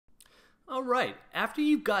All right, after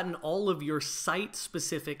you've gotten all of your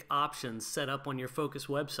site-specific options set up on your Focus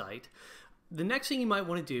website, the next thing you might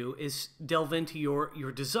want to do is delve into your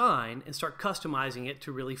design and start customizing it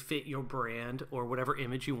to really fit your brand or whatever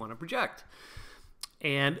image you want to project.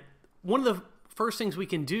 And one of the first things we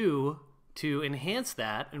can do to enhance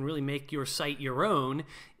that and really make your site your own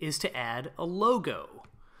is to add a logo.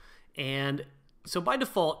 And so by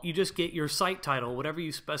default, you just get your site title, whatever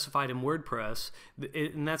you specified in WordPress,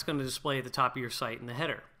 and that's going to display at the top of your site in the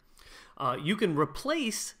header. You can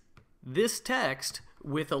replace this text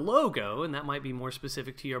with a logo, and that might be more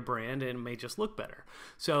specific to your brand, and it may just look better.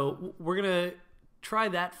 So we're going to try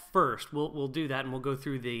that first. We'll do that, and we'll go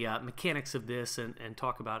through the mechanics of this and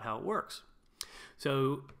talk about how it works.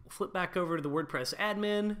 So flip back over to the WordPress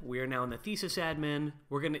admin. We are now in the thesis admin.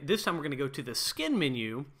 This time we're going to go to the skin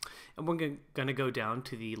menu, and we're going to go down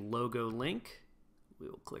to the logo link. We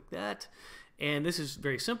will click that. And this is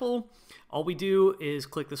very simple. All we do is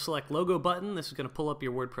click the select logo button. This is going to pull up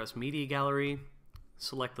your WordPress media gallery.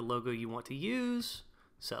 Select the logo you want to use,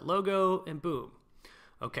 set logo, and boom.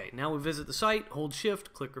 Okay, now we visit the site, hold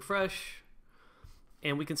shift, click refresh,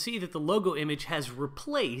 and we can see that the logo image has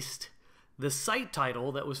replaced the site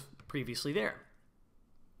title that was previously there.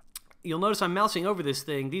 You'll notice I'm mousing over this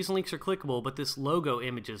thing. These links are clickable, but this logo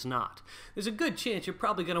image is not. There's a good chance you're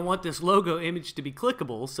probably going to want this logo image to be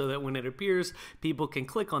clickable so that when it appears, people can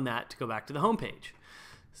click on that to go back to the home page.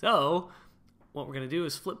 So what we're going to do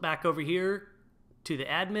is flip back over here to the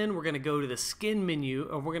admin. We're going to go to the skin menu,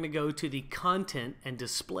 and we're going to go to the content and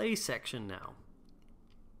display section now.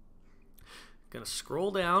 Going to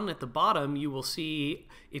scroll down. At the bottom, you will see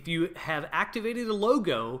if you have activated a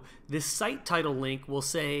logo, this site title link will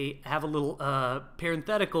have a little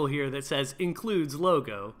parenthetical here that says includes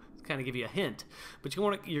logo, to kind of give you a hint. But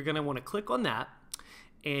you're going to want to click on that,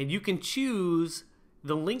 and you can choose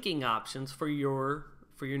the linking options for your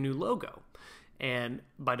new logo. And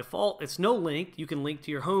by default, it's no link. You can link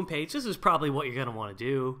to your home page. This is probably what you're going to want to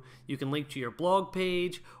do. You can link to your blog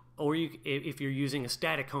page, or if you're using a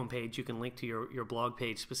static home page, you can link to your blog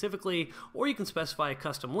page specifically, or you can specify a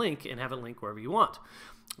custom link and have it link wherever you want.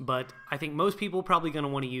 But I think most people are probably going to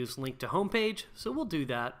want to use link to home page, so we'll do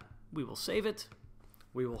that. We will save it.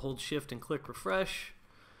 We will hold shift and click refresh.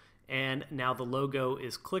 And now the logo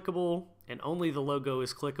is clickable, and only the logo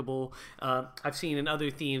is clickable. I've seen in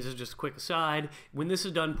other themes, as just a quick aside, when this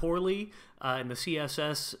is done poorly, and the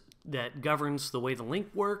CSS that governs the way the link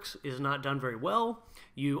works is not done very well,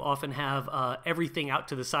 you often have everything out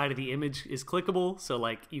to the side of the image is clickable. So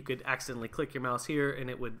like you could accidentally click your mouse here and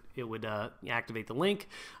it would activate the link.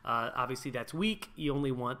 Obviously that's weak. You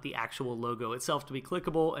only want the actual logo itself to be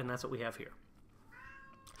clickable, and that's what we have here.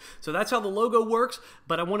 So that's how the logo works,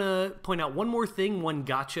 but I want to point out one more thing, one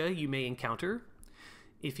gotcha you may encounter.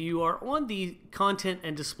 If you are on the content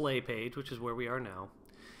and display page, which is where we are now,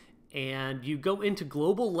 and you go into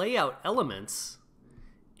global layout elements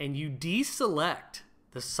and you deselect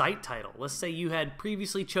the site title. Let's say you had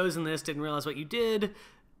previously chosen this, didn't realize what you did,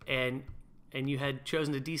 and you had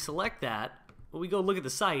chosen to deselect that. When we go look at the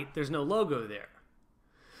site, there's no logo there.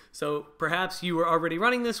 So perhaps you were already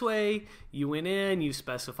running this way, you went in, you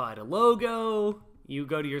specified a logo, you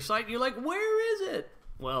go to your site, and you're like, where is it?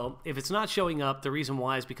 Well, if it's not showing up, the reason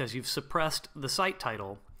why is because you've suppressed the site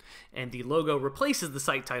title, and the logo replaces the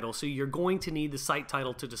site title, so you're going to need the site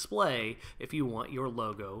title to display if you want your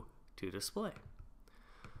logo to display.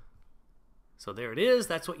 So there it is.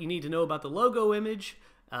 That's what you need to know about the logo image.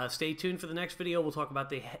 Stay tuned for the next video. We'll talk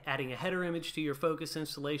about adding a header image to your Focus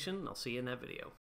installation. I'll see you in that video.